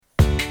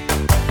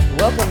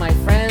Welcome, my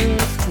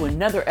friends, to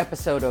another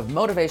episode of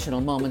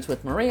Motivational Moments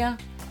with Maria.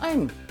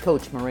 I'm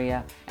Coach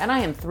Maria, and I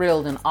am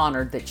thrilled and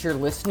honored that you're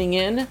listening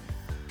in.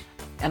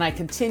 And I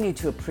continue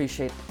to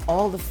appreciate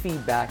all the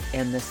feedback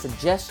and the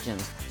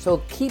suggestions,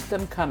 so keep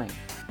them coming.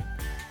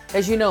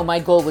 As you know, my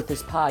goal with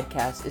this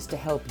podcast is to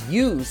help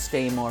you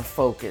stay more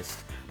focused,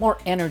 more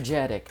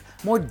energetic,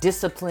 more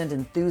disciplined,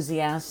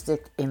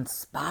 enthusiastic,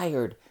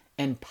 inspired,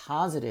 and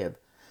positive,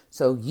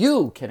 so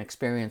you can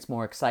experience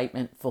more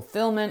excitement,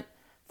 fulfillment,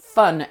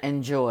 fun,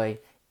 and joy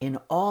in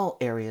all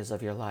areas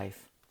of your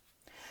life.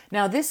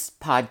 Now, this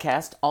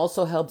podcast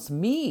also helps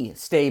me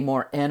stay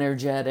more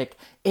energetic,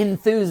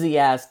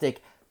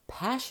 enthusiastic,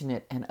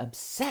 passionate, and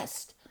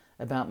obsessed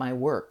about my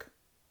work.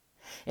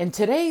 And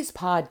today's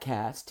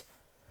podcast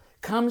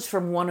comes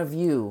from one of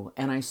you,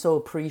 and I so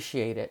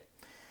appreciate it.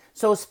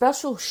 So a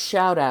special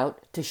shout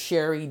out to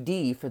Sherry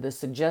D for the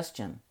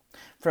suggestion.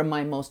 From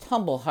my most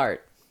humble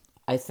heart,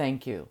 I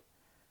thank you.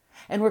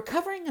 And we're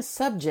covering a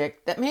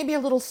subject that may be a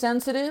little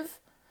sensitive,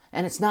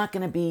 and it's not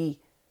going to be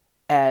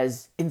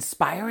as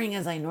inspiring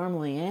as I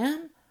normally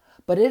am,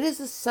 but it is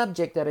a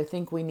subject that I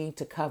think we need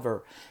to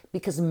cover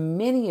because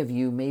many of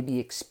you may be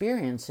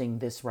experiencing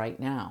this right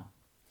now.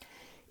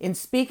 In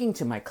speaking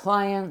to my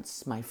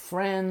clients, my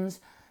friends,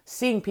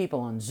 seeing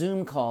people on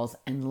Zoom calls,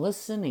 and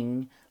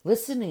listening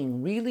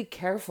really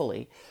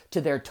carefully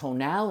to their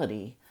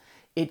tonality,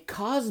 it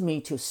caused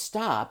me to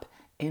stop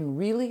and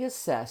really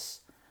assess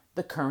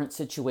the current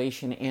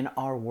situation in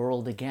our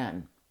world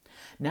again.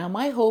 Now,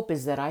 my hope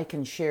is that I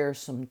can share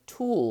some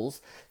tools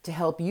to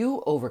help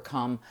you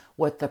overcome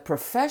what the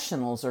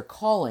professionals are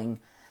calling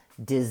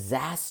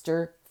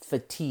disaster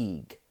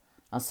fatigue.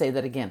 I'll say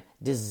that again,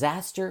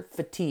 disaster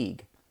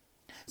fatigue.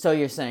 So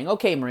you're saying,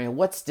 okay, Maria,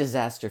 what's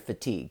disaster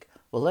fatigue?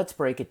 Well, let's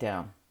break it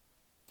down.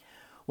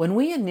 When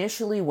we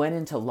initially went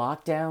into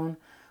lockdown,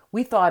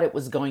 we thought it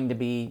was going to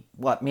be,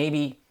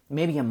 maybe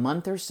a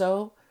month or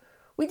so.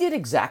 We did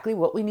exactly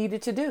what we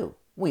needed to do.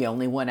 We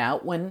only went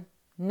out when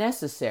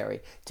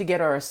necessary to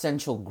get our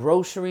essential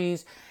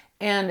groceries,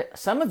 and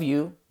some of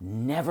you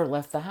never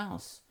left the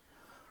house.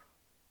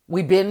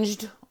 You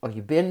binged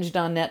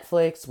on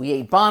Netflix. We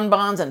ate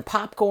bonbons and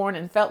popcorn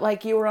and felt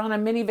like you were on a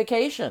mini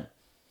vacation.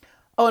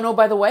 Oh,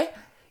 by the way,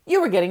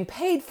 you were getting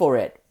paid for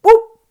it.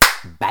 Whoop!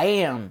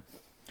 Bam!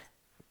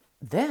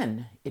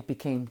 Then it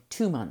became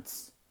 2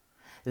 months,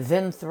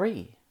 then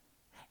 3,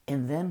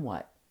 and then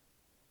what?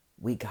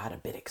 We got a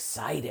bit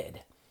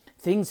excited.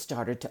 Things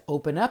started to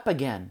open up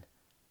again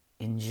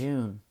in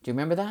June. Do you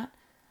remember that?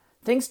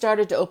 Things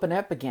started to open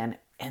up again,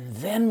 and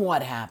then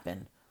what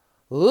happened?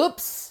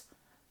 Oops!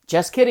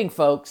 Just kidding,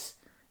 folks.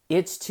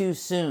 It's too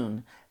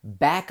soon.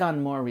 Back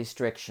on more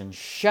restrictions.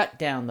 Shut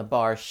down the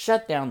bars,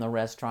 shut down the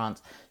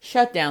restaurants,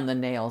 shut down the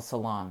nail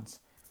salons.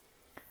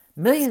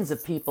 Millions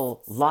of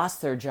people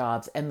lost their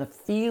jobs, and the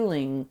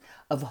feeling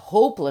of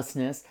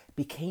hopelessness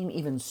became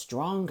even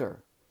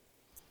stronger.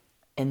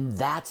 And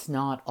that's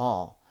not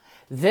all.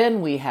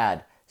 Then we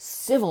had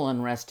civil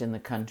unrest in the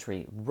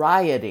country,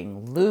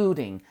 rioting,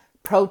 looting,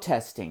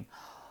 protesting.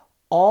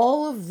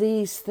 All of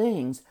these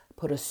things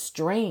put a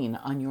strain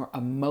on your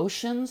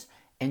emotions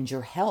and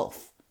your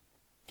health.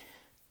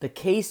 The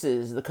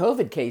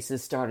COVID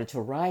cases started to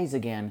rise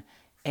again,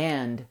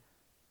 and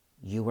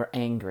you were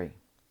angry.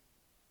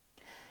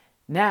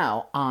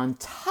 Now, on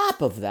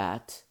top of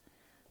that,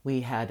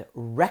 we had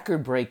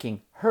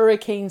record-breaking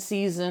hurricane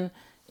season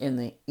in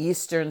the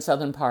eastern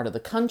southern part of the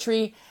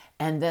country,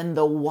 and then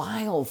the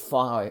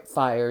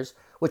wildfires,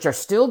 which are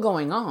still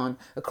going on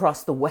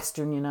across the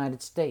western United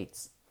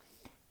States.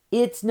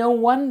 It's no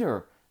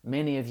wonder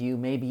many of you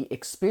may be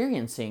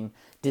experiencing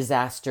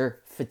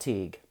disaster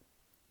fatigue.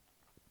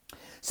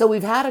 So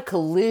we've had a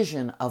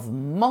collision of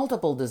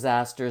multiple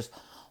disasters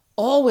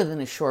all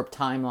within a short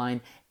timeline,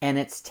 and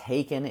it's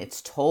taken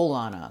its toll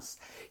on us.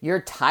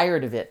 You're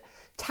tired of it,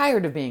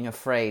 tired of being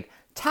afraid,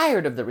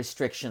 tired of the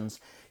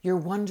restrictions. You're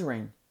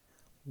wondering,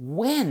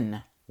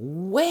 when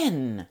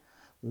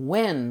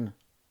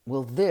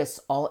will this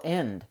all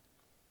end?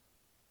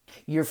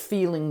 You're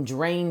feeling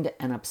drained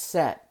and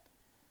upset.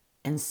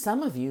 And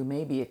some of you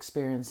may be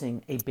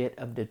experiencing a bit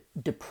of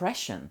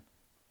depression.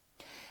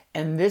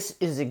 And this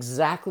is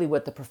exactly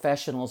what the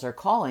professionals are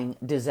calling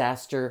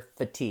disaster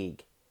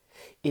fatigue.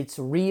 It's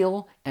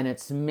real, and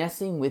it's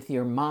messing with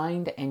your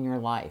mind and your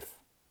life.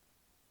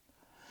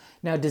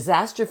 Now,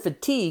 disaster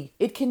fatigue,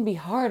 it can be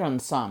hard on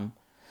some.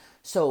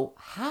 So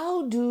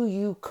how do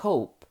you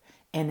cope,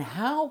 and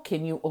how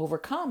can you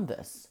overcome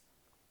this?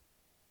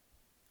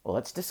 Well,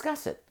 let's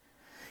discuss it.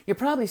 You're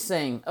probably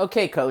saying,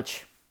 okay,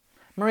 Coach,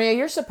 Maria,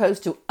 you're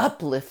supposed to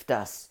uplift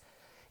us.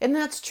 And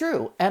that's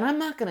true. And I'm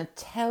not going to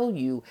tell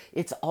you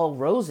it's all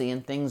rosy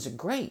and things are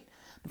great.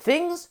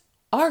 Things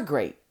are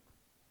great.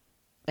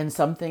 And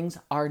some things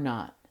are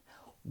not.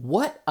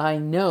 What I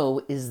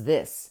know is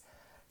this.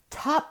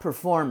 Top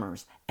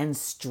performers and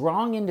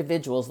strong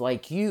individuals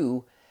like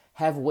you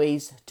have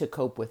ways to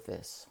cope with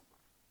this.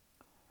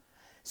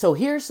 So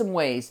here's some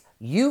ways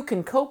you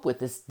can cope with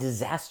this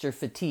disaster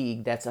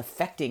fatigue that's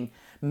affecting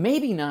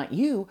Maybe not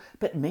you,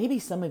 but maybe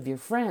some of your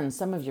friends,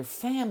 some of your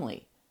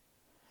family.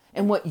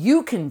 And what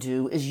you can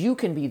do is you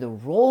can be the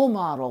role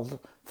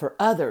model for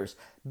others.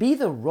 Be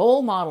the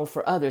role model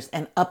for others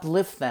and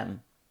uplift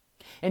them.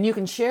 And you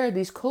can share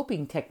these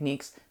coping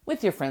techniques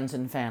with your friends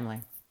and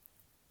family.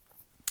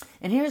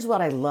 And here's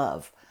what I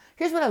love.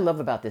 Here's what I love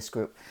about this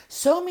group.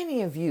 So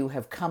many of you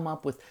have come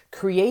up with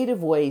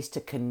creative ways to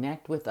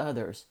connect with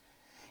others.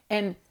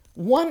 And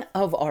one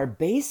of our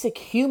basic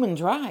human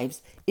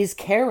drives is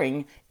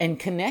caring and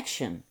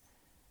connection.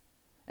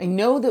 I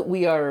know that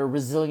we are a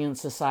resilient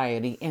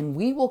society and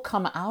we will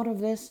come out of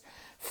this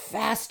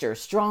faster,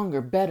 stronger,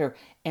 better,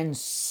 and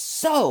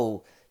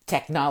so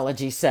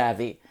technology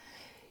savvy.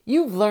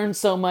 You've learned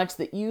so much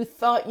that you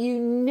thought you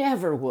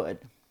never would.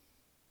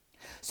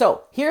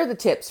 So here are the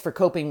tips for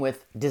coping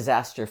with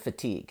disaster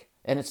fatigue.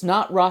 And it's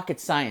not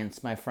rocket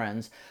science, my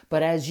friends,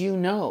 but as you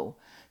know,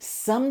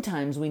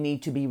 sometimes we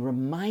need to be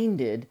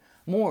reminded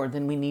more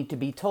than we need to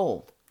be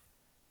told.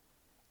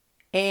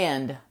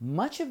 And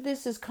much of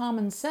this is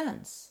common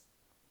sense.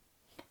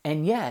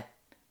 And yet,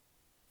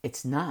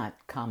 it's not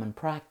common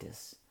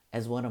practice,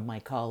 as one of my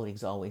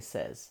colleagues always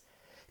says.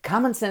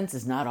 Common sense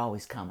is not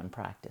always common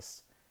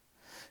practice.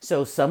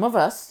 So some of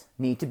us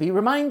need to be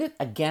reminded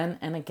again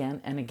and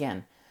again and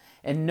again.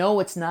 And no,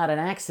 it's not an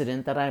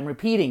accident that I'm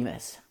repeating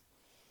this.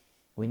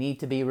 We need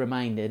to be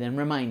reminded and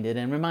reminded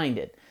and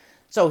reminded.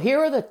 So here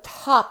are the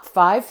top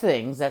 5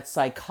 things that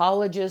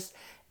psychologists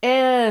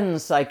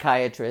and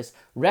psychiatrists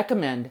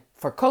recommend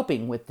for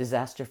coping with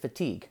disaster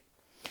fatigue.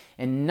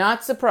 And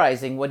not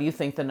surprising, what do you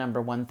think the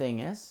number 1 thing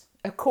is?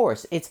 Of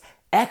course, it's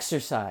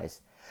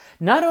exercise.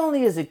 Not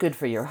only is it good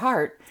for your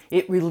heart,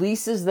 it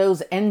releases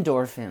those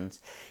endorphins.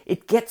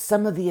 It gets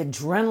some of the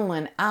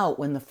adrenaline out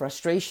when the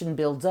frustration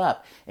builds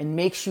up and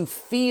makes you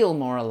feel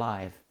more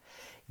alive.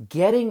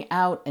 Getting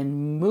out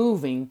and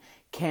moving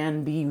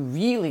can be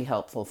really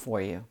helpful for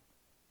you.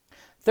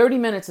 30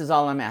 minutes is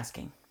all I'm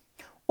asking.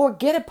 Or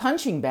get a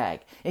punching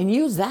bag and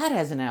use that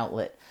as an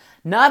outlet.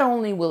 Not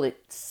only will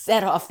it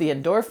set off the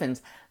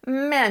endorphins,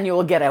 man, you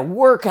will get a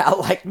workout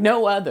like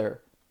no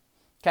other.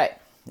 Okay,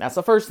 that's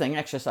the first thing,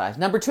 exercise.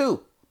 Number 2,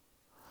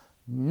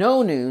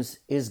 no news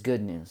is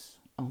good news.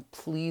 Oh,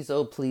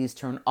 please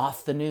turn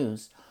off the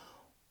news.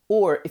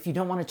 Or if you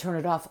don't want to turn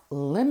it off,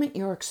 limit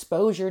your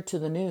exposure to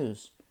the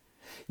news.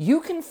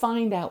 You can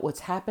find out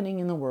what's happening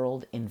in the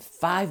world in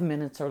 5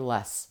 minutes or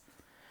less.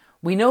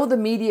 We know the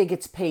media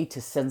gets paid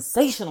to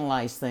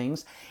sensationalize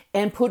things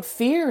and put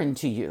fear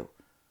into you.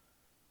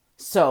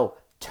 So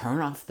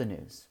turn off the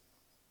news.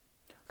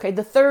 Okay,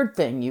 the third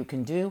thing you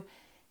can do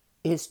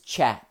is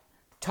chat,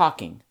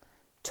 talking.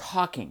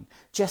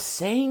 Just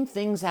saying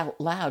things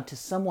out loud to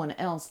someone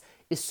else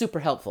is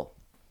super helpful.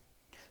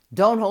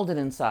 Don't hold it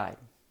inside.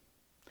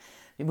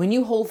 When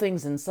you hold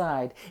things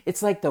inside,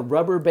 it's like the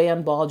rubber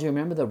band ball. Do you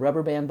remember the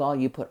rubber band ball?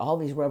 You put all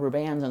these rubber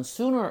bands and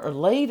sooner or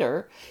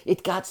later,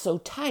 it got so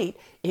tight,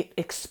 it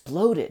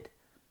exploded.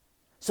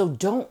 So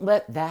don't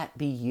let that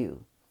be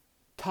you.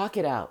 Talk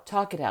it out.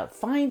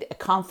 Find a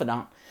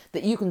confidant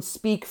that you can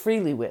speak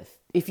freely with.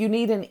 If you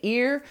need an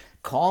ear,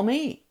 call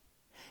me.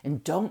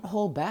 And don't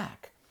hold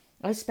back.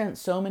 I spent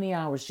so many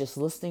hours just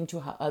listening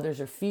to how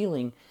others are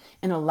feeling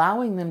and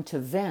allowing them to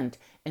vent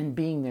and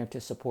being there to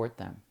support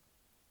them.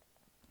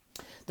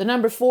 The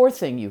number 4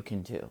 thing you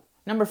can do.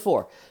 Number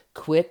 4,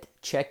 quit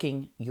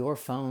checking your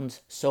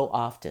phones so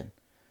often.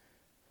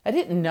 I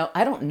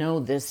don't know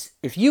this,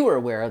 if you were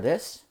aware of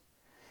this,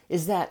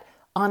 is that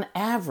on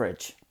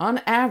average,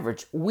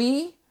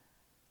 we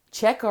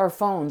check our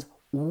phones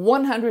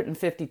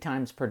 150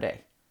 times per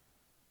day.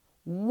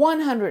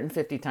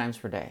 150 times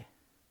per day.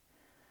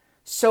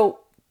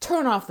 So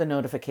turn off the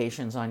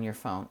notifications on your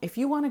phone. If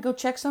you want to go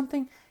check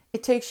something,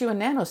 it takes you a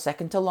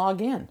nanosecond to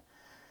log in.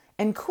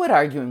 And quit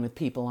arguing with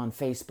people on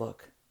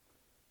Facebook.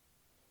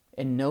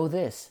 And know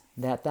this,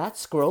 that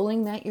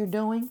scrolling that you're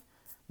doing,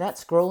 that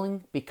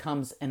scrolling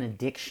becomes an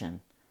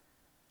addiction.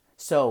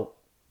 So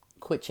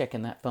quit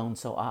checking that phone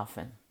so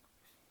often.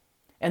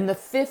 And the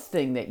 5th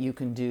thing that you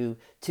can do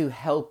to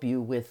help you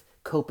with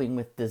coping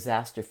with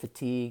disaster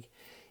fatigue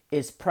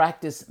is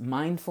practice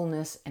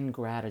mindfulness and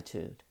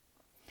gratitude.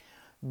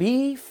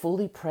 Be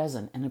fully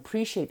present and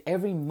appreciate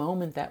every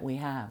moment that we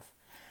have.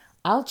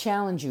 I'll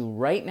challenge you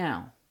right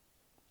now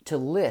to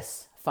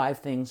list 5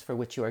 things for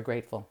which you are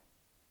grateful.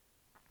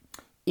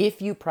 If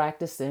you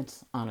practice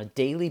this on a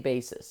daily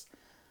basis,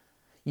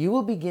 you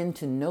will begin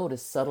to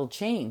notice a subtle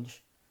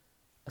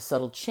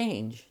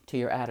change to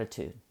your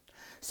attitude.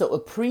 So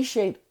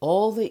appreciate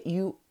all that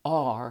you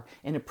are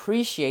and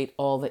appreciate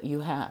all that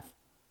you have.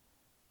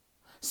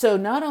 So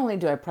not only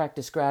do I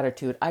practice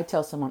gratitude, I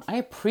tell someone, I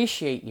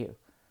appreciate you.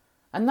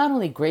 I'm not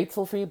only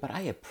grateful for you, but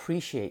I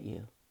appreciate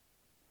you.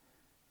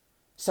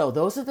 So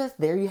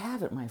there you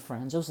have it, my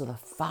friends. Those are the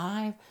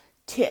 5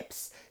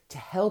 tips to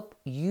help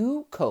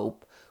you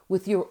cope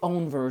with your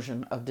own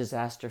version of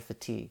disaster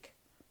fatigue.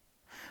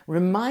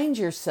 Remind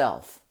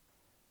yourself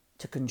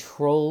to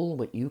control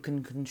what you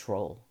can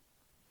control.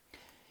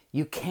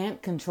 You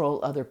can't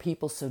control other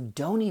people, so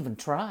don't even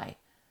try.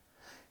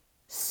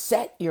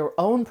 Set your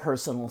own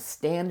personal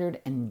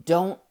standard and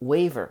don't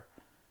waver.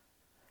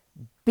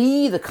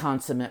 Be the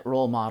consummate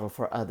role model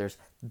for others.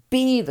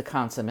 Be the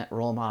consummate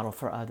role model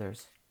for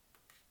others.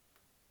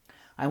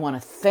 I want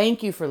to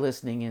thank you for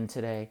listening in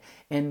today.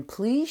 And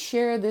please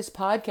share this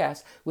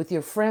podcast with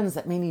your friends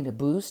that may need a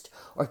boost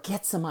or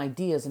get some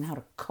ideas on how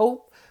to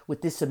cope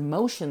with this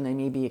emotion they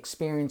may be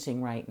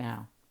experiencing right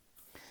now.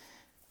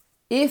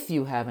 If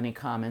you have any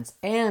comments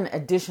and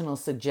additional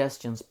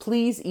suggestions,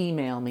 please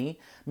email me,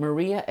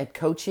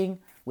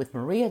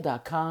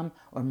 maria@coachingwithmaria.com,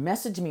 or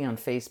message me on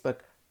Facebook,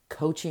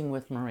 Coaching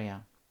with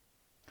Maria.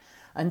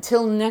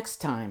 Until next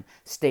time,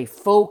 stay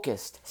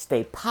focused,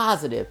 stay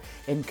positive,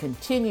 and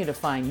continue to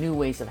find new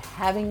ways of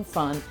having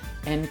fun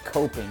and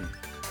coping.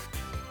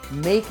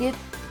 Make it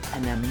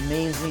an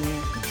amazing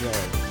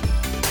day.